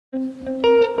What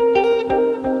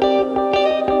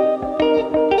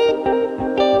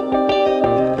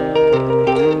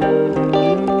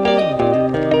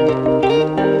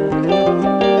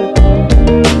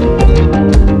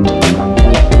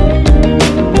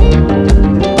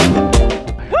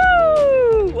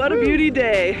a beauty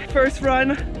day. First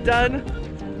run done,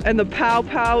 and the pow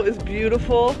pow is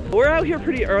beautiful. We're out here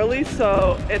pretty early,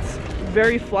 so it's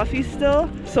very fluffy still.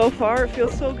 So far, it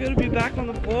feels so good to be back on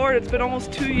the board. It's been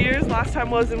almost 2 years. Last time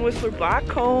I was in Whistler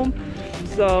Blackcomb.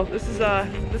 So this is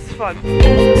fun.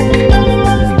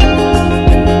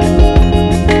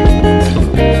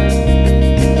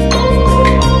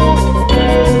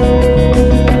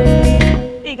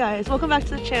 Hey guys, welcome back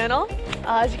to the channel.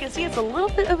 As you can see, it's a little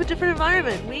bit of a different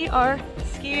environment. We are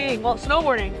skiing, well,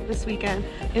 snowboarding this weekend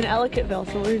in Ellicottville,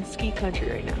 so we're in ski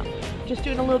country right now. Just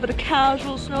doing a little bit of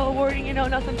casual snowboarding, you know,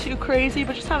 nothing too crazy,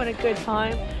 but just having a good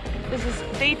time. This is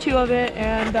day 2 of it,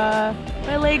 and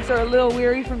my legs are a little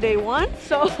weary from day 1,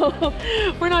 so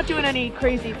we're not doing any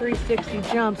crazy 360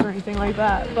 jumps or anything like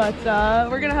that, but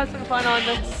we're gonna have some fun on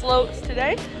the slopes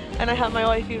today. And I have my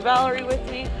wifey Valerie with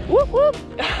me. Whoop whoop!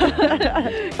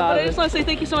 But I just want to say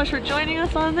thank you so much for joining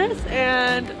us on this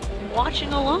and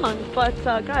watching along. But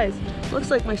guys, looks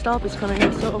like my stop is coming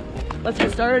up, so let's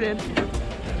get started.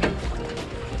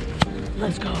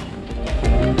 Let's go.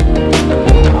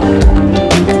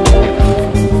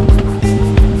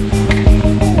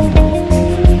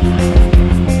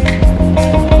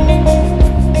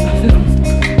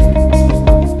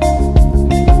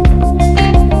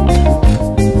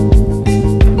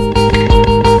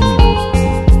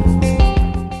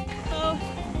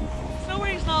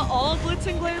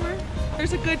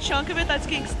 There's a good chunk of it that's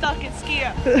getting stuck in ski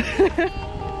up.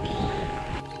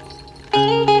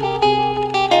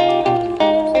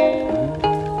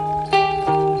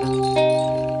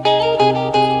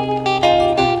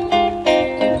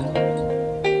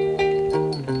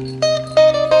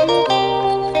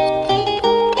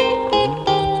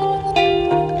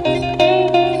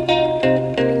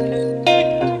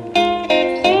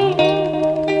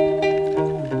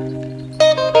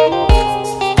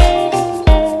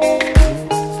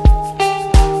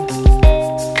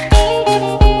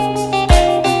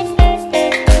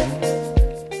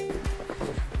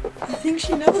 I think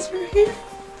she knows we're here.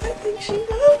 I think she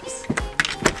knows.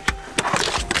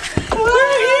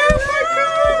 We're here for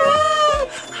Corona!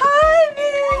 Hi,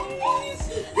 babies!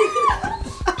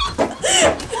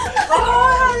 Oh,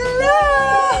 hello!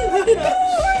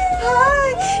 Hi!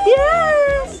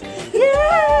 Yes!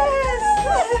 Yes!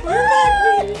 We're back,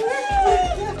 baby!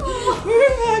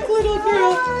 We're back, little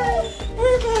girl!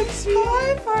 We're back, sweet!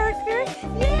 Hi, Parker!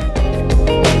 Yes!